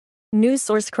News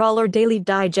source Crawler Daily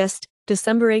Digest,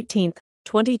 December 18,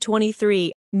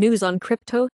 2023. News on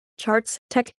crypto, charts,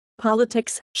 tech,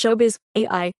 politics, showbiz,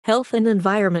 AI, health and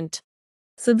environment.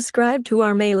 Subscribe to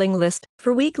our mailing list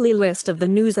for weekly list of the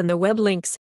news and the web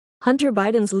links. Hunter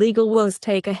Biden's legal woes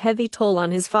take a heavy toll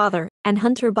on his father, and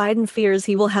Hunter Biden fears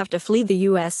he will have to flee the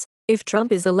U.S. if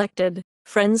Trump is elected.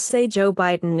 Friends say Joe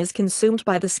Biden is consumed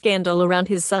by the scandal around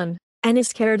his son, and is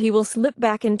scared he will slip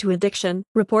back into addiction,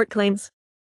 report claims.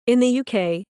 In the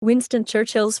UK, Winston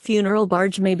Churchill's funeral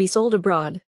barge may be sold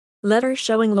abroad. Letter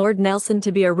showing Lord Nelson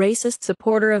to be a racist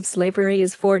supporter of slavery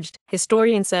is forged,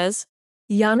 historian says.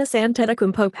 Giannis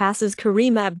Antetokounmpo passes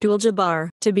Kareem Abdul-Jabbar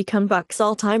to become Bucks'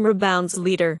 all-time rebounds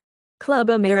leader. Club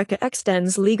America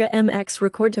extends Liga MX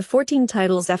record to 14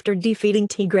 titles after defeating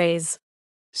Tigres.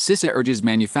 CISA urges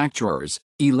manufacturers,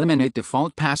 eliminate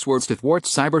default passwords to thwart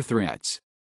cyber threats.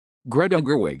 Greta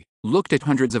Gerwig looked at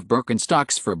hundreds of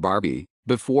Birkenstocks for Barbie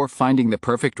before finding the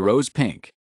perfect rose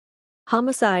pink.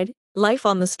 Homicide, Life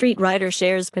on the Street writer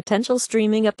shares potential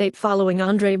streaming update following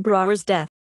Andre Braugher's death.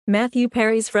 Matthew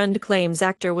Perry's friend claims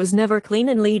actor was never clean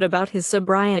and lied about his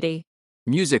sobriety.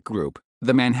 Music group,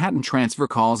 The Manhattan Transfer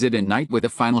calls it a night with a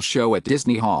final show at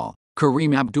Disney Hall.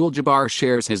 Kareem Abdul-Jabbar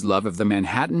shares his love of The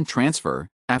Manhattan Transfer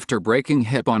after breaking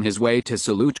hip on his way to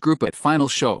Salute Group at final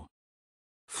show.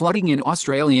 Flooding in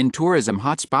Australian tourism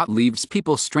hotspot leaves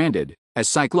people stranded as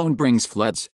cyclone brings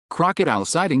floods. Crocodile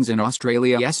sightings in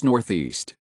Australia's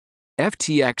northeast.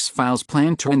 FTX files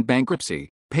plan to end bankruptcy,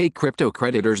 pay crypto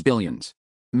creditors billions.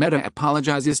 Meta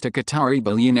apologizes to Qatari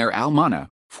billionaire Al Mana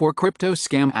for crypto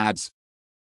scam ads.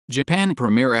 Japan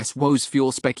premier's woes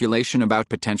fuel speculation about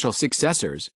potential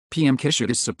successors. PM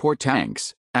Kishida's support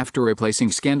tanks after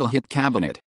replacing scandal-hit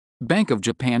cabinet. Bank of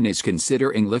Japan is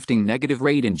considering lifting negative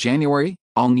rate in January,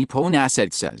 All Nippon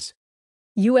Asset says.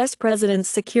 U.S. President's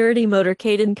security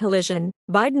motorcade in collision,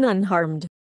 Biden unharmed.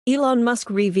 Elon Musk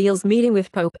reveals meeting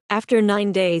with Pope after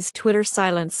 9 days Twitter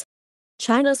silence.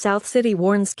 China South City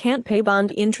warns can't pay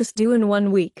bond interest due in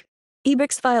 1 week.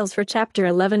 Ebix files for Chapter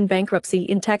 11 bankruptcy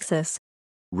in Texas.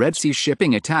 Red Sea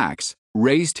shipping attacks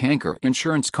raise tanker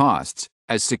insurance costs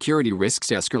as security risks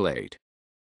escalate.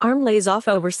 ARM lays off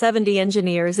over 70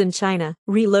 engineers in China,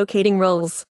 relocating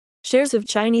roles. Shares of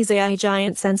Chinese AI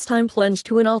giant SenseTime plunged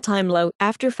to an all-time low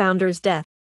after founder's death.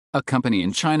 A company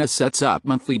in China sets up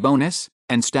monthly bonus,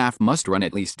 and staff must run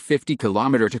at least 50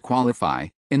 km to qualify,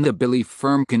 in the belief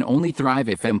firm can only thrive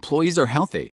if employees are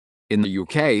healthy. In the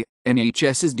UK,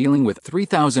 NHS is dealing with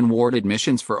 3,000 ward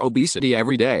admissions for obesity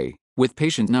every day, with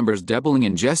patient numbers doubling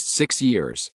in just 6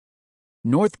 years.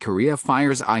 North Korea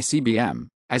fires ICBM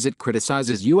as it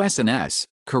criticizes USNS.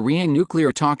 Korean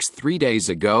nuclear talks 3 days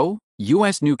ago.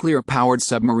 U.S. nuclear-powered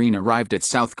submarine arrived at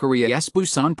South Korea's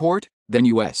Busan port, then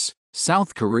U.S.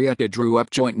 South Korea drew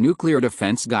up joint nuclear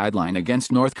defense guideline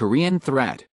against North Korean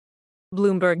threat.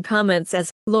 Bloomberg comments as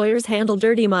lawyers handle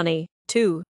dirty money,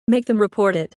 too. Make them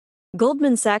report it.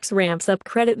 Goldman Sachs ramps up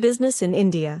credit business in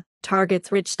India,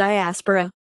 targets rich diaspora.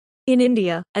 In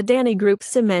India, Adani Group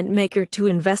cement maker to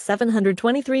invest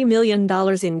 $723 million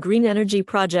in green energy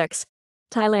projects.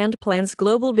 Thailand plans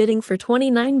global bidding for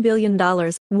 $29 billion,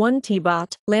 one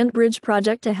Tibet land bridge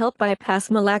project to help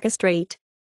bypass Malacca Strait.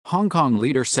 Hong Kong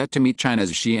leader set to meet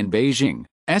China's Xi in Beijing,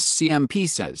 SCMP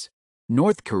says.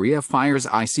 North Korea fires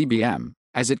ICBM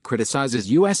as it criticizes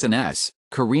USNS,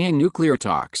 Korean nuclear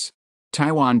talks.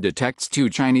 Taiwan detects 2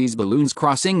 Chinese balloons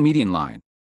crossing median line.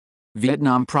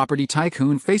 Vietnam property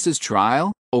tycoon faces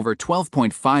trial over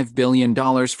 $12.5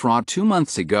 billion fraud 2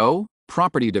 months ago.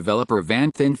 Property developer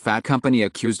Van Thin Phat Company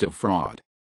accused of fraud.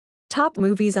 Top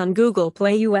movies on Google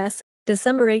Play US,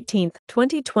 December 18,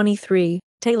 2023.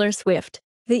 Taylor Swift,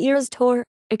 The Eras Tour,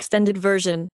 extended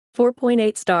version,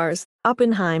 4.8 stars.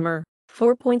 Oppenheimer,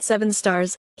 4.7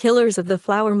 stars. Killers of the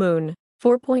Flower Moon,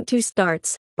 4.2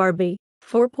 stars. Barbie,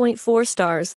 4.4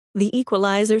 stars. The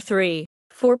Equalizer 3,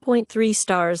 4.3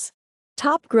 stars.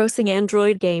 Top grossing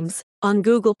Android games on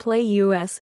Google Play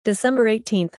US, December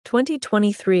 18,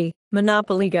 2023.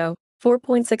 Monopoly Go,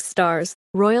 4.6 stars.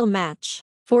 Royal Match,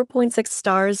 4.6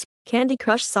 stars. Candy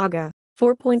Crush Saga,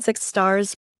 4.6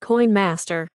 stars. Coin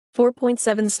Master,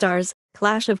 4.7 stars.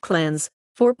 Clash of Clans,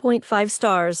 4.5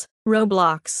 stars.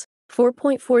 Roblox,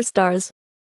 4.4 stars.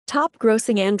 Top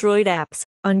grossing Android apps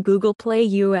on Google Play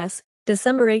US,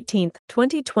 December 18,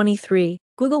 2023.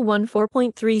 Google One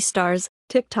 4.3 stars.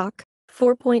 TikTok,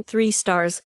 4.3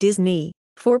 stars. Disney,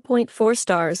 4.4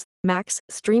 stars. Max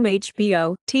Stream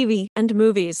HBO, TV and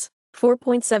movies,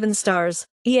 4.7 stars.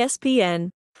 ESPN,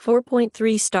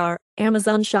 4.3 star.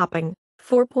 Amazon Shopping,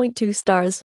 4.2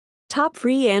 stars. Top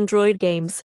free Android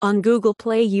games on Google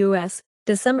Play US,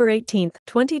 December 18,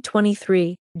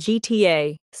 2023.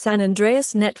 GTA, San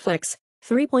Andreas. Netflix,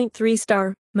 3.3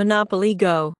 star, Monopoly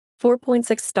Go,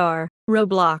 4.6 star,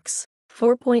 Roblox,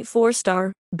 4.4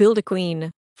 star,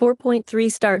 Build-A-Queen,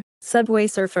 4.3 star, Subway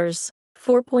Surfers,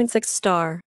 4.6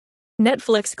 star.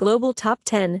 Netflix Global Top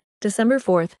 10, December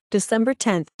 4th, December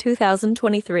 10th,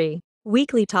 2023.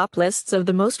 Weekly top lists of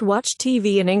the most watched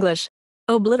TV in English.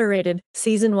 Obliterated,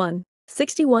 Season 1.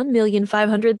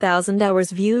 61,500,000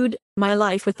 hours viewed. My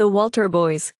Life with the Walter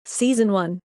Boys, Season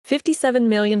 1.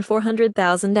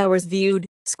 57,400,000 hours viewed.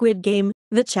 Squid Game,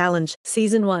 The Challenge,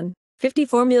 Season 1.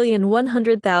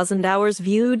 54,100,000 hours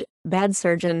viewed. Bad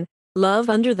Surgeon, Love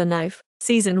Under the Knife,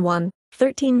 Season 1.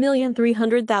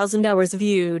 13,300,000 hours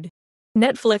viewed.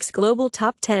 Netflix Global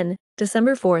Top 10,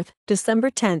 December 4th,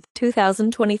 December 10th,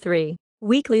 2023.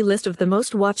 Weekly list of the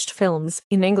most watched films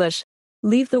in English.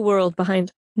 Leave the World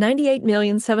Behind,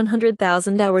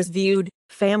 98,700,000 hours viewed.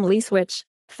 Family Switch,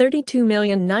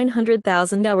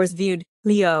 32,900,000 hours viewed.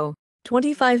 Leo,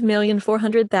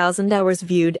 25,400,000 hours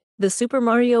viewed. The Super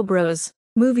Mario Bros.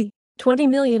 Movie,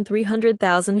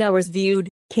 20,300,000 hours viewed.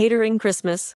 Catering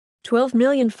Christmas,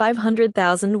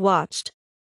 12,500,000 watched.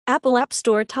 Apple App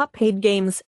Store Top Paid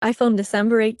Games, iPhone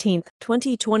December 18,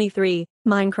 2023,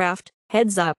 Minecraft,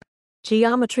 Heads Up,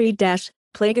 Geometry Dash,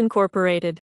 Plague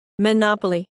Incorporated,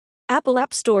 Monopoly. Apple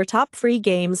App Store Top Free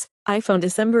Games, iPhone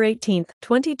December 18,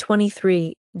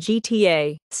 2023,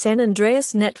 GTA, San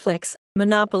Andreas. Netflix,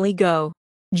 Monopoly Go,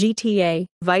 GTA,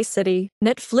 Vice City,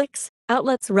 Netflix,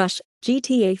 Outlets Rush,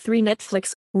 GTA 3.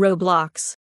 Netflix,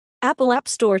 Roblox. Apple App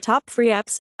Store Top Free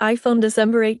Apps, iPhone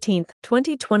December 18,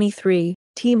 2023,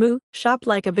 Temu, Shop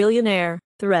Like a Billionaire,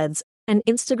 Threads, an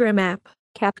Instagram app,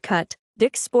 CapCut,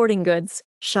 Dick's Sporting Goods,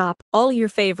 shop all your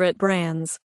favorite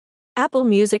brands. Apple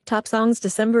Music Top Songs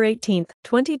December 18,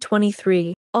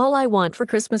 2023, All I Want for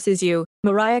Christmas Is You,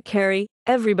 Mariah Carey,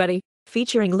 Everybody,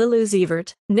 featuring Lil Uzi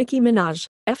Vert, Nicki Minaj,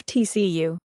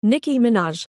 FTCU, Nicki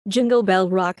Minaj, Jingle Bell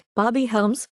Rock, Bobby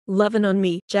Helms, Lovin' on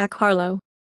Me, Jack Harlow.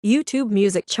 YouTube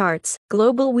Music Charts,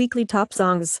 Global Weekly Top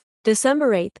Songs,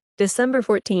 December 8, December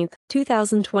 14,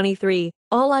 2023,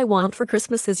 All I Want for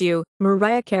Christmas Is You,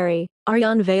 Mariah Carey,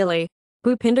 Aryan Vale,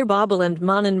 Bhupinder Babal and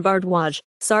Manan Bardwaj,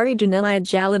 Sari Dunelaya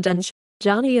Jaladanj,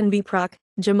 Johnny and Biprak,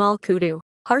 Jamal Kudu,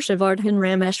 Harshavardhan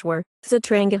Rameshwar,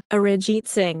 Satranga, Arijit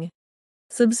Singh.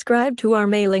 Subscribe to our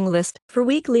mailing list for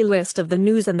weekly list of the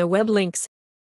news and the web links.